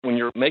when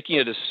you're making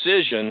a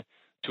decision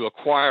to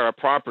acquire a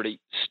property,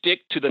 stick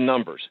to the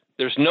numbers.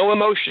 There's no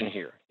emotion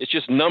here. It's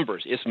just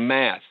numbers. It's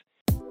math.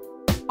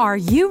 Are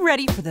you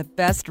ready for the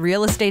best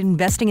real estate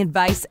investing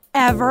advice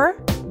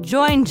ever?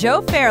 Join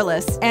Joe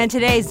Fairless and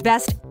today's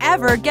best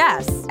ever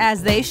guests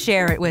as they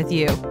share it with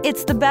you.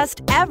 It's the best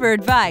ever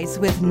advice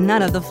with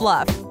none of the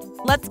fluff.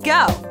 Let's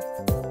go.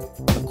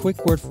 A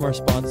quick word from our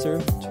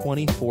sponsor,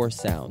 24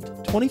 Sound.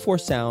 24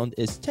 Sound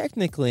is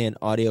technically an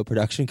audio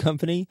production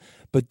company,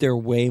 but they're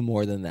way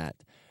more than that.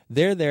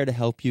 They're there to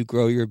help you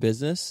grow your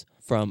business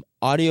from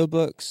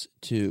audiobooks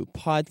to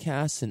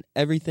podcasts and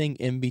everything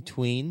in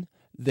between.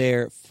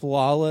 They're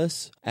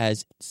flawless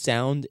as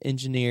sound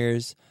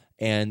engineers,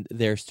 and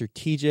they're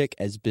strategic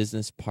as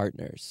business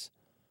partners.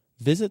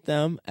 Visit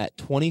them at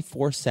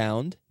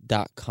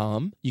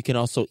 24sound.com. You can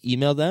also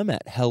email them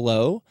at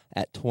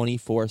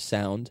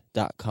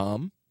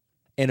hello@24sound.com.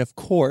 And of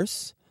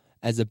course,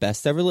 as a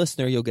best ever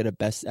listener, you'll get a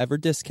best ever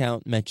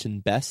discount.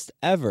 Mention best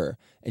ever,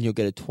 and you'll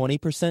get a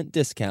 20%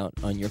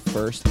 discount on your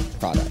first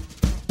product.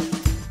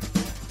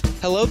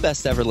 Hello,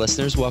 best ever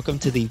listeners. Welcome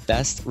to the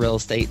Best Real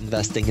Estate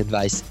Investing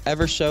Advice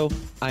Ever show.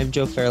 I'm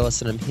Joe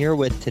Fairless, and I'm here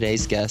with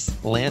today's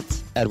guest,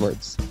 Lance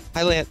Edwards.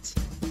 Hi, Lance.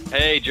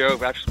 Hey, Joe.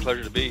 Actually, a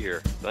pleasure to be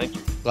here. Thank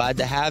you. Glad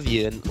to have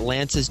you. And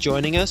Lance is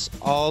joining us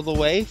all the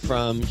way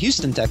from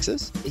Houston,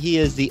 Texas. He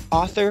is the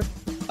author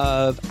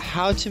of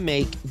How to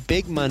Make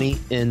Big Money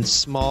in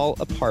Small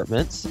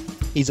Apartments.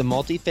 He's a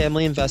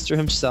multifamily investor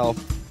himself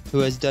who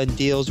has done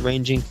deals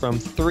ranging from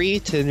 3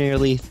 to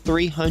nearly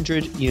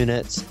 300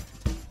 units.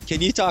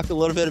 Can you talk a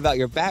little bit about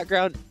your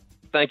background?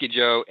 Thank you,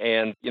 Joe.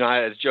 And,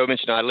 as Joe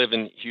mentioned, I live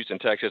in Houston,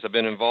 Texas. I've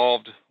been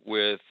involved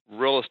with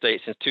real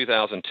estate since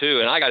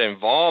 2002, and I got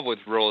involved with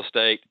real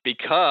estate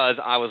because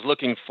I was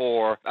looking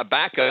for a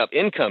backup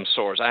income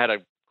source. I had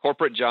a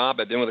corporate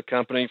job. I'd been with a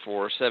company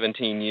for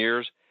 17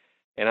 years,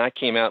 and I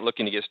came out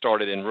looking to get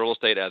started in real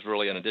estate as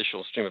really an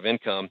additional stream of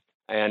income.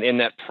 And in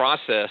that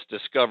process,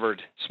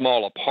 discovered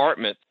small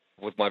apartment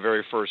with my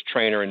very first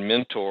trainer and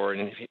mentor,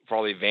 and for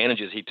all the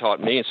advantages he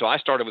taught me. And so I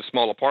started with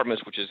small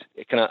apartments, which is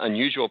a kind of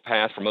unusual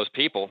path for most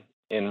people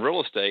in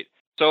real estate.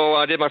 So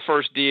I did my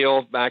first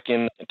deal back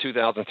in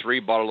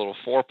 2003, bought a little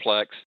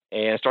fourplex,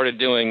 and started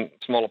doing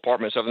small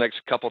apartments. Over the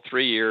next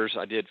 3 years,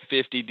 I did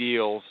 50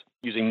 deals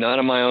using none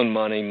of my own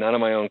money, none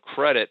of my own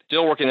credit,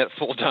 still working that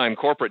full-time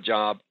corporate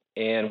job.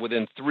 And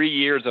within 3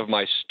 years of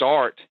my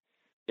start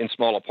in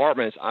small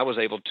apartments, I was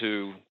able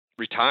to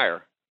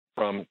retire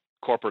from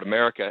corporate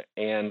America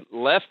and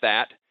left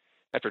that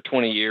after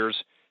 20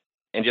 years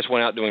and just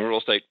went out doing real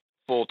estate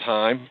full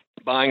time,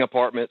 buying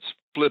apartments,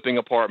 flipping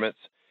apartments,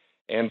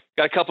 and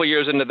got a couple of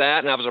years into that.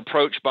 And I was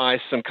approached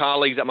by some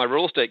colleagues at my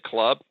real estate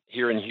club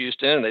here in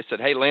Houston. And they said,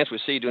 "Hey, Lance, we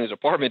see you doing these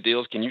apartment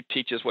deals. Can you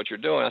teach us what you're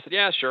doing?" I said,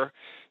 "Yeah, sure."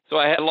 So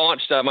I had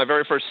launched my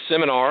very first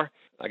seminar,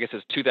 I guess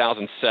it's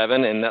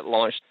 2007, and that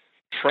launched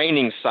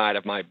training side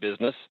of my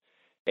business.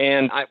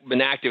 And I've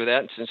been active with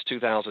that since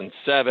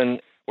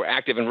 2007. We're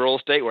active in real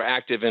estate. We're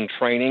active in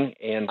training.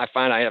 And I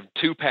find I have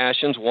two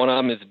passions. One of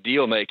them is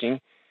deal making,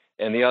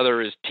 and the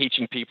other is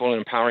teaching people and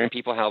empowering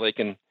people how they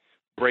can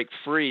break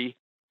free.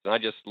 And I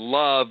just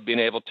love being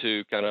able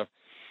to kind of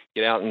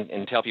get out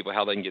and tell people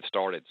how they can get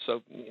started.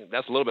 So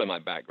that's a little bit of my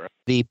background.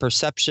 The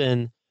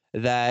perception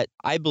that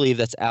I believe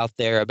that's out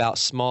there about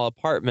small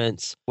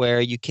apartments where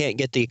you can't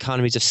get the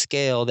economies of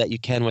scale that you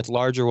can with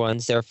larger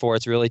ones. Therefore,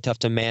 it's really tough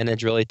to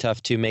manage, really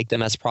tough to make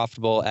them as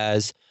profitable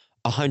as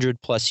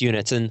 100 plus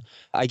units. And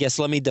I guess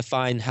let me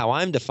define how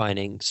I'm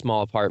defining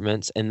small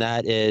apartments, and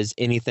that is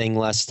anything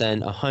less than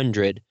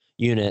 100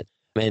 unit.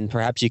 And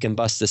perhaps you can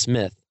bust this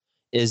myth,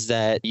 is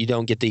that you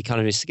don't get the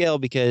economy of scale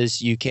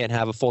because you can't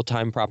have a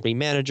full-time property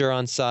manager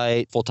on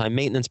site, full-time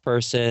maintenance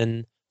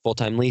person,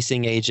 full-time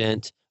leasing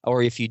agent.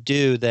 Or if you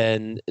do,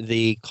 then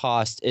the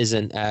cost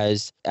isn't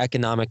as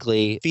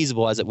economically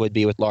feasible as it would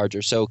be with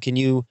larger. So can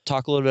you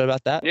talk a little bit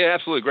about that? Yeah,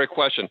 absolutely. Great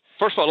question.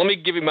 First of all, let me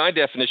give you my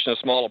definition of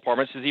small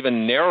apartments. It's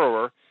even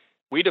narrower.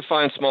 We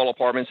define small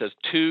apartments as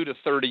 2 to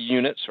 30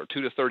 units or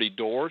 2 to 30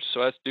 doors.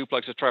 So that's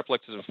duplexes,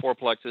 triplexes, and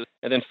fourplexes,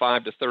 and then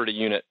 5 to 30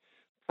 unit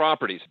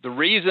properties. The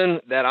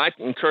reason that I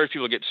encourage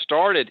people to get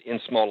started in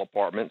small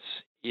apartments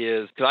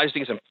is because I just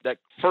think that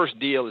first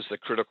deal is the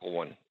critical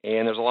one.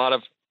 And there's a lot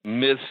of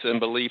myths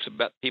and beliefs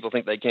about people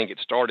think they can't get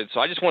started.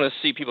 So I just want to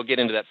see people get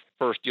into that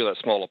first deal, that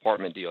small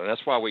apartment deal. And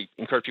that's why we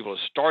encourage people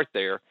to start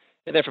there.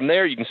 And then from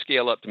there, you can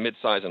scale up to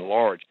midsize and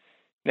large.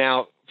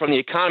 Now, from the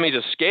economies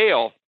of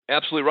scale,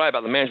 absolutely right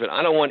about the management.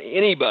 I don't want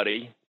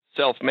anybody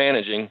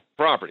self-managing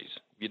properties.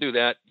 If you do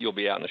that, you'll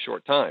be out in a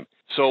short time.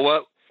 So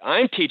what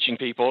I'm teaching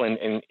people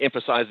and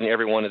emphasizing to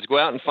everyone is go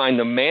out and find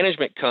the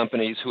management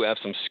companies who have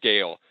some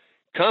scale.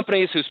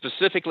 Companies who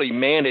specifically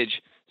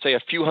manage, say, a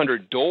few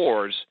hundred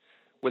doors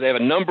where they have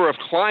a number of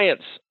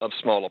clients of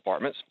small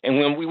apartments, and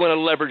when we want to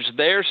leverage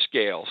their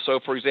scale. So,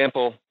 for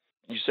example,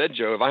 you said,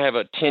 Joe, if I have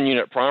a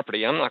 10-unit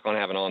property, I'm not going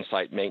to have an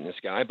on-site maintenance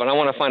guy, but I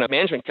want to find a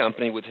management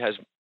company which has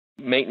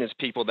maintenance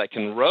people that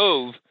can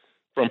rove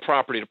from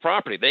property to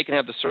property. They can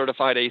have the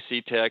certified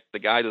AC tech, the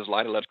guy who's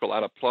light electrical,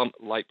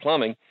 light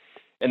plumbing,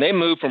 and they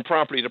move from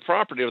property to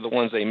property, are the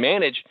ones they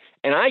manage,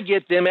 and I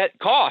get them at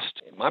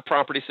cost. My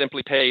property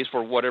simply pays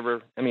for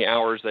how many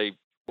hours they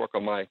work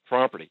on my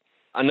property.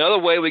 Another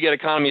way we get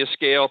economy of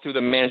scale through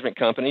the management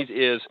companies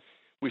is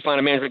we find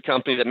a management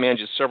company that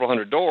manages several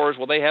hundred doors.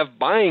 Well, they have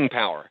buying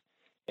power.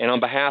 And on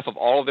behalf of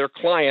all of their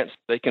clients,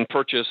 they can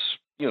purchase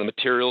the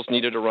materials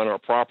needed to run our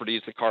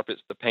properties, the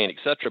carpets, the paint,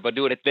 etc., but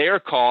do it at their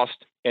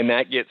cost, and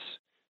that gets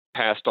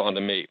passed on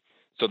to me.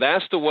 So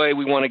that's the way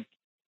we want to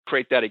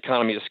create that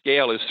economy of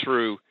scale, is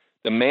through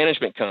the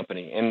management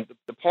company. And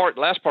the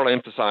last part I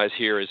emphasize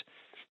here is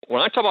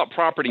when I talk about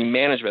property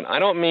management, I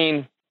don't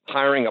mean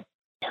hiring a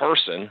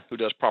person who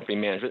does property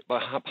management,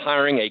 but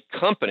hiring a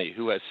company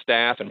who has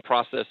staff and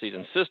processes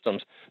and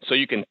systems so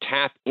you can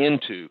tap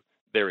into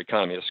their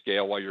economy of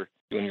scale while you're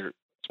doing your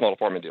small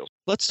apartment deals.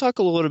 Let's talk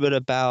a little bit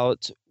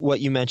about what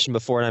you mentioned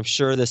before, and I'm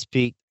sure this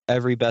piqued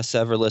every Best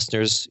Ever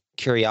listener's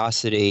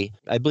curiosity.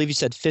 I believe you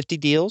said 50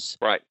 deals,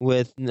 right,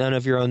 with none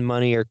of your own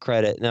money or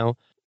credit. Now,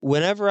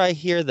 whenever I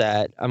hear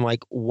that, I'm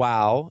like,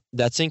 wow,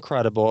 that's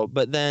incredible.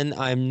 But then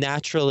I'm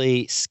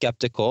naturally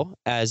skeptical,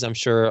 as I'm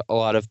sure a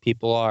lot of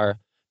people are,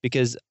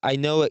 because I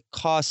know it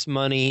costs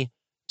money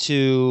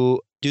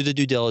to do the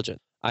due diligence.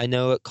 I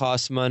know it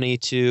costs money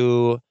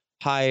to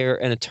hire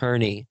an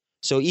attorney.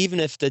 So even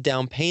if the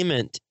down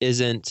payment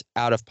isn't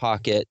out of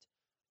pocket,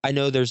 I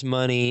know there's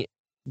money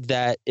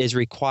that is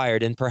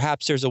required, and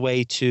perhaps there's a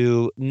way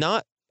to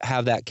not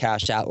have that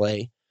cash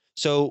outlay.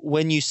 So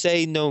when you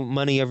say no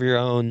money of your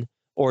own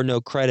or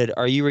no credit,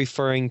 are you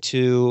referring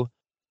to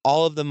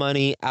all of the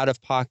money out of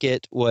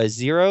pocket was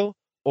zero,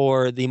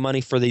 or the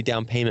money for the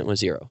down payment was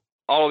zero?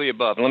 All of the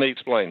above. Let me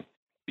explain.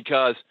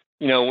 Because,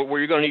 where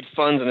you're going to need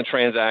funds in the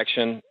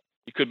transaction,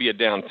 it could be a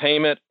down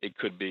payment, it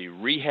could be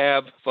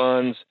rehab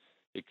funds,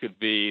 it could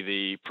be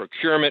the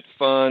procurement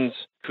funds,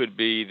 could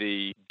be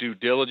the due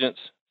diligence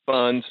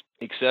funds,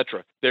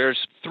 etc. There's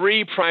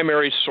three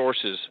primary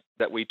sources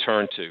that we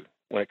turn to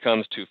when it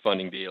comes to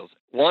funding deals.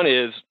 One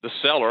is the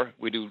seller.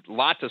 We do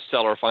lots of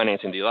seller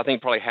financing deals. I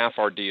think probably half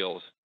our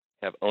deals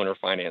have owner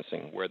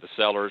financing, where the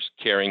seller's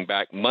carrying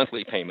back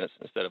monthly payments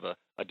instead of a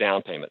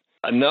down payment.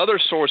 Another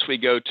source we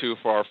go to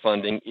for our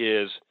funding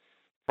is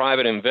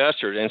private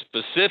investors. And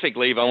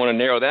specifically, if I want to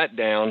narrow that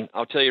down,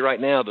 I'll tell you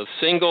right now, the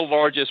single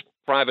largest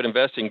private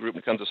investing group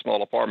when it comes to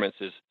small apartments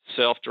is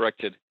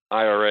self-directed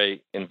IRA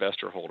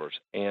investor holders.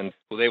 And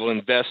they will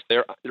invest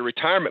their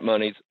retirement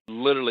monies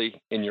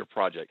literally in your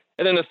project.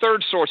 And then the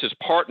third source is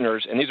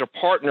partners. And these are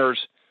partners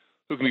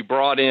who can be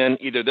brought in.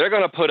 Either they're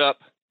going to put up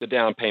the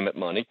down payment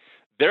money,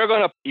 they're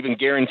going to even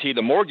guarantee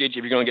the mortgage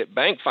if you're going to get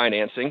bank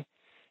financing,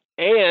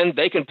 and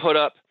they can put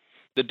up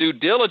the due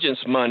diligence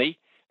money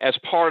as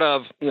part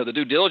of the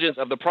due diligence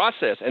of the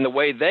process. And the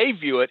way they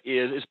view it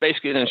is it's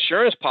basically an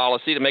insurance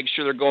policy to make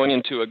sure they're going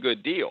into a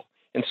good deal.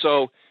 And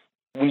so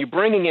when you're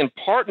bringing in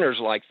partners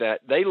like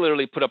that, they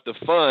literally put up the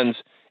funds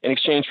in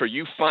exchange for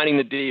you finding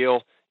the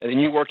deal and then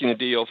you working the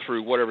deal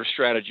through whatever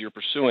strategy you're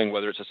pursuing,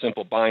 whether it's a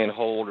simple buy and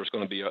hold or it's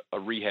going to be a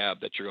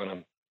rehab that you're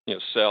going to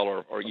sell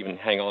or even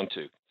hang on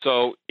to.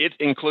 So it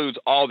includes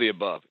all the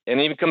above. And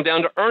even come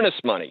down to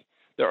earnest money.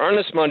 The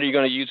earnest money you're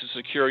going to use to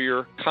secure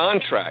your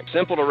contract.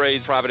 Simple to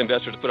raise private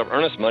investors to put up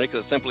earnest money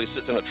because it simply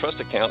sits in a trust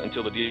account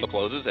until the deal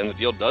closes, and the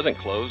deal doesn't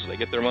close, they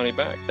get their money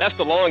back. That's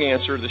the long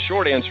answer. The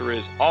short answer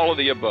is all of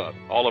the above.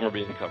 All of them are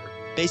being covered.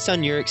 Based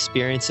on your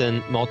experience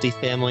in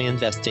multifamily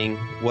investing,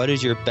 what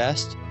is your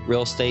best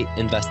real estate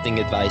investing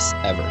advice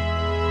ever?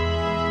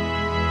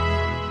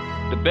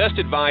 The best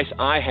advice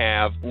I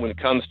have when it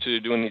comes to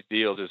doing these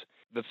deals is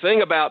the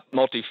thing about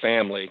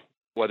multifamily,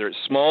 whether it's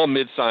small,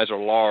 mid-size, or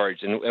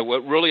large, and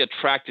what really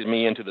attracted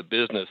me into the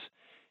business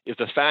is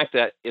the fact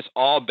that it's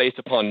all based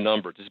upon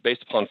numbers. It's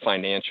based upon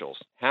financials.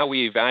 How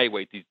we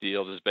evaluate these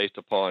deals is based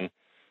upon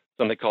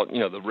something called,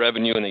 the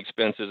revenue and the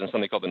expenses and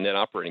something called the net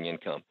operating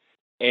income.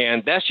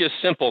 And that's just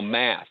simple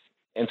math.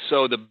 And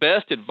so the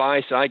best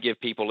advice I give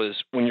people is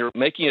when you're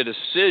making a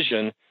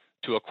decision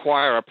to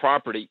acquire a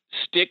property,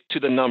 stick to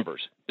the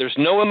numbers. There's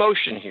no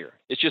emotion here.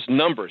 It's just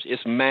numbers.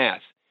 It's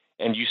math.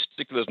 And you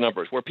stick to those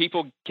numbers. Where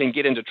people can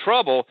get into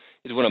trouble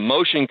is when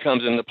emotion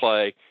comes into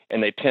play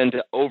and they tend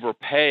to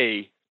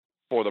overpay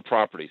for the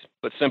properties.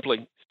 But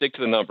simply stick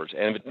to the numbers.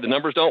 And if the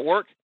numbers don't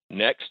work,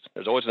 next.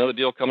 There's always another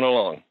deal coming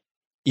along.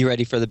 You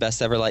ready for the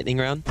Best Ever Lightning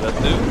Round? Let's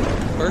do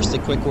it. First, a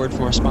quick word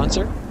from our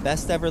sponsor.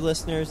 Best Ever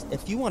listeners,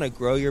 if you want to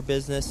grow your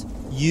business,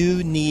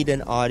 you need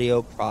an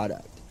audio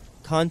product.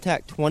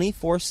 Contact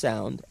 24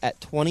 Sound at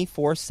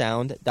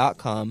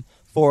 24sound.com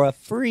for a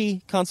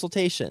free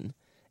consultation.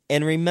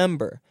 And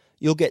remember,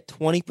 you'll get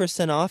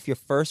 20% off your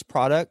first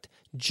product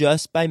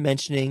just by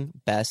mentioning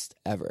Best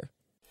Ever.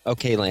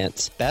 Okay,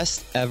 Lance,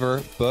 best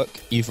ever book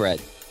you've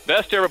read.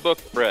 Best ever book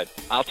read.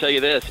 I'll tell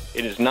you this,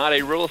 it is not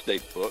a real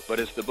estate book, but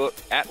it's the book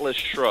Atlas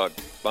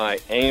Shrugged by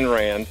Ayn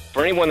Rand.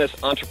 For anyone that's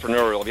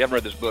entrepreneurial, if you haven't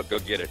read this book, go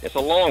get it. It's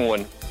a long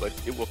one, but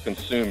it will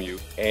consume you.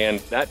 And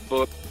that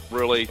book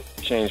really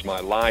changed my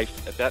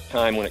life. At that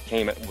time when it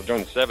came out,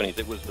 during the 70s,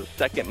 it was the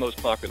second most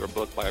popular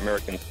book by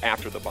Americans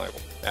after the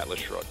Bible, Atlas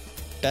Shrugged.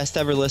 Best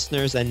Ever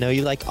listeners, I know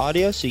you like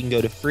audio, so you can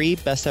go to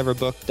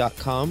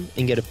freebesteverbook.com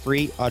and get a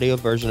free audio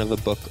version of a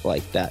book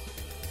like that.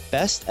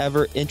 Best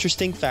ever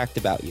interesting fact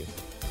about you.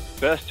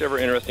 Best ever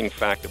interesting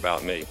fact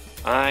about me.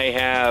 I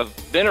have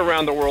been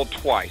around the world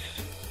twice,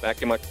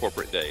 back in my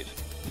corporate days.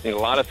 Seen a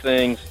lot of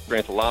things,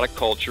 experienced a lot of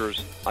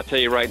cultures. I'll tell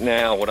you right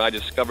now, what I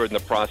discovered in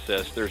the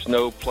process, there's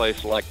no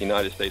place like the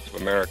United States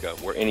of America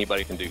where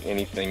anybody can do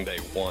anything they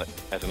want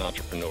as an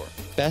entrepreneur.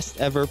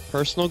 Best ever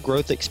personal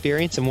growth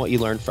experience and what you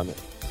learned from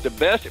it. The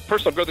best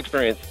personal growth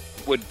experience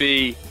would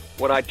be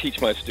what I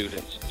teach my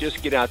students.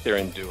 Just get out there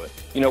and do it.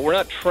 You know, we're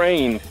not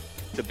trained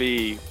to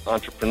be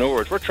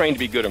entrepreneurs. We're trained to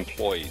be good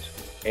employees.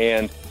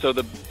 And so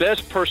the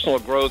best personal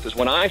growth is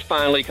when I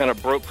finally kind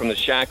of broke from the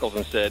shackles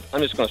and said,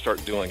 I'm just going to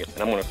start doing it,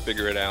 and I'm going to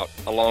figure it out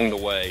along the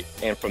way.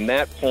 And from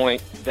that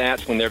point,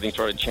 that's when everything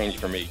started changing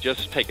for me.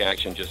 Just take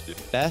action, just do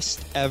it.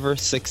 Best ever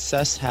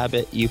success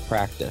habit you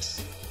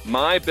practice.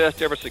 My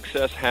best ever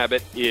success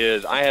habit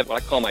is I have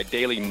what I call my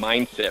daily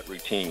mindset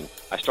routine.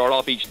 I start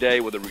off each day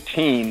with a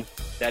routine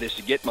that is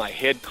to get my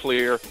head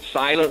clear,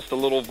 silence the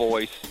little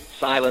voice,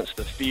 silence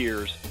the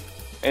fears.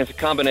 And it's a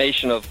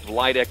combination of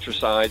light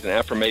exercise and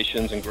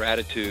affirmations and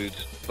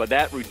gratitudes. But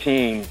that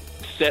routine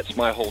sets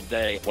my whole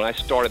day. When I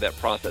started that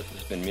process,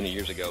 it's been many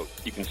years ago,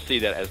 you can see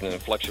that as an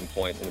inflection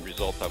point in the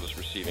results I was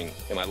receiving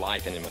in my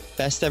life and in my...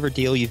 Best ever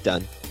deal you've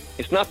done.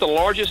 It's not the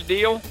largest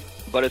deal,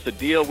 but it's a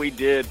deal we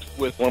did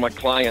with one of my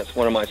clients,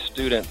 one of my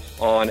students,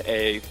 on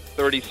a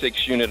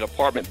 36-unit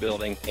apartment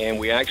building, and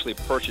we actually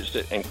purchased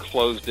it and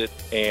closed it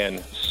and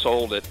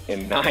sold it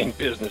in 9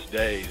 business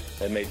days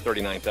and made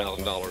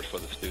 $39,000 for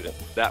the student.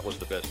 That was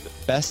the best.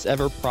 Best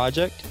ever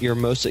project you're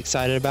most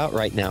excited about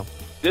right now.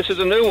 This is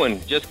a new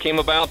one. Just came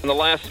about in the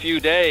last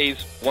few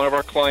days. One of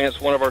our clients,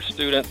 one of our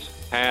students,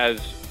 has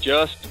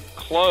just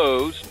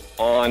closed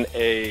on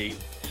a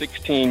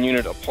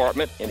 16-unit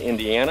apartment in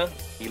Indiana.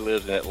 He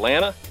lives in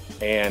Atlanta,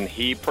 and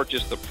he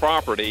purchased the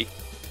property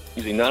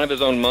using none of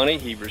his own money.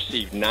 He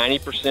received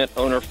 90%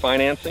 owner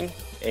financing,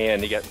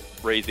 and he got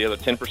raised the other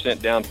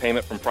 10% down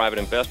payment from private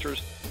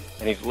investors,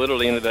 and he's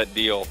literally into that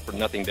deal for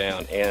nothing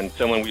down. And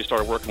someone we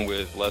started working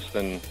with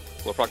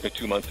approximately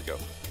 2 months ago.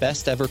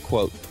 Best ever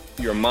quote.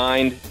 Your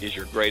mind is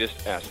your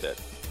greatest asset.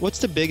 What's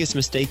the biggest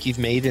mistake you've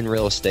made in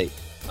real estate?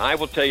 I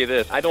will tell you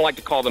this. I don't like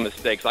to call them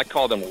mistakes. I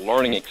call them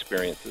learning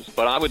experiences.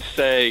 But I would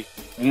say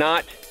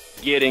not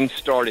getting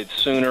started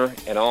sooner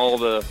and all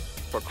the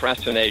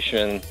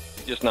procrastination,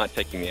 just not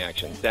taking the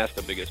action. That's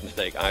the biggest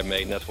mistake I've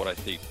made, and that's what I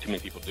see too many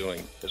people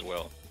doing as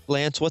well.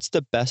 Lance, what's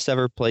the best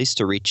ever place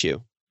to reach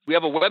you? We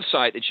have a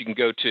website that you can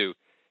go to,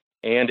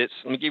 and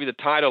let me give you the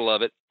title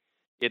of it.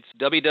 It's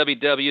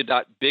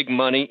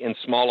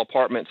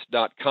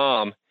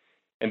www.bigmoneyinsmallapartments.com,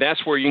 and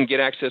that's where you can get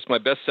access to my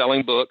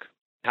best-selling book,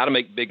 How to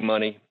Make Big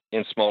Money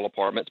in Small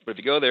Apartments. But if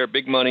you go there,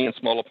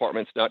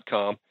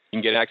 bigmoneyinsmallapartments.com, you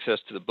can get access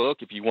to the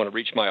book. If you want to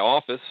reach my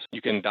office,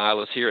 you can dial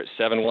us here at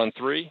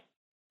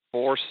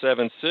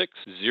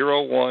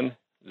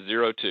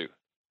 713-476-0102.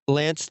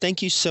 Lance,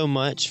 thank you so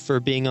much for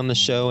being on the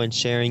show and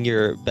sharing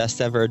your best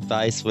ever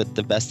advice with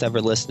the best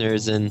ever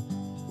listeners and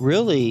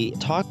really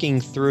talking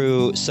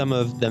through some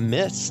of the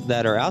myths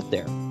that are out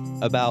there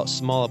about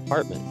small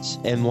apartments.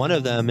 And one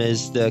of them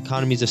is the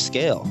economies of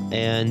scale.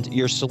 And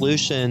your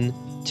solution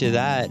to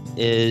that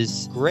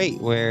is great,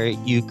 where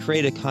you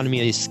create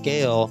economy of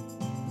scale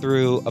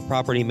through a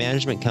property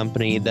management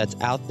company that's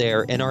out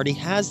there and already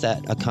has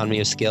that economy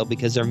of scale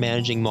because they're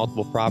managing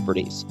multiple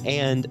properties.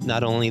 And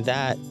not only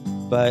that,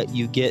 but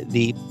you get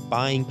the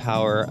buying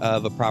power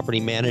of a property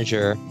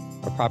manager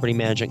or property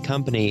management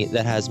company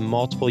that has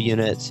multiple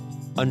units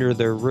under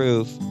their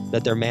roof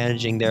that they're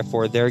managing.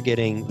 Therefore, they're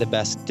getting the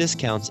best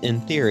discounts in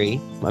theory.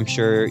 I'm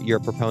sure you're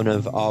a proponent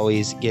of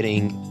always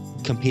getting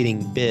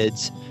competing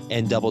bids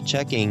and double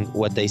checking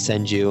what they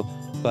send you.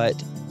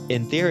 But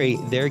in theory,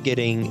 they're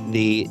getting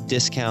the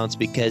discounts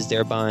because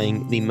they're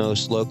buying the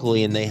most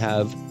locally and they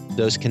have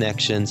those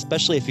connections,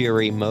 especially if you're a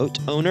remote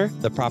owner.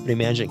 The property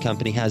management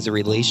company has the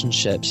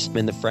relationships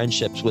and the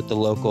friendships with the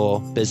local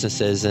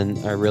businesses and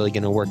are really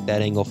going to work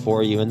that angle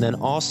for you. And then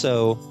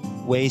also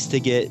ways to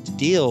get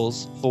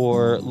deals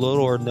for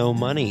little or no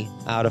money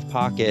out of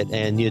pocket.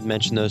 And you had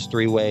mentioned those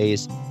 3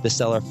 ways: the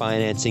seller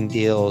financing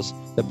deals,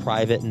 the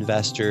private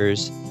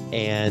investors,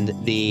 and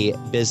the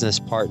business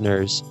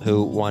partners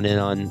who want in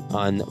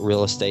on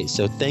real estate.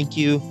 So thank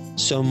you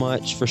so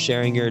much for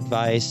sharing your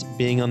advice,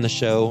 being on the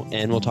show,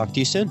 and we'll talk to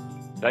you soon.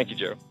 Thank you,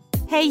 Joe.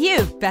 Hey,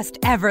 you, best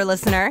ever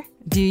listener.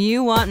 Do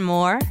you want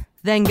more?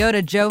 Then go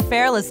to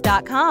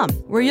joefairless.com,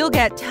 where you'll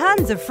get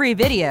tons of free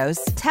videos,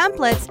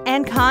 templates,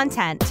 and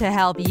content to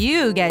help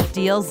you get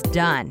deals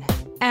done.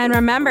 And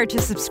remember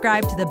to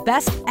subscribe to the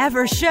Best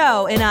Ever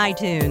Show in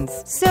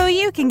iTunes so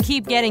you can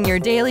keep getting your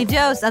daily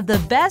dose of the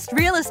best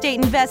real estate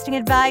investing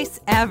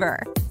advice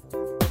ever.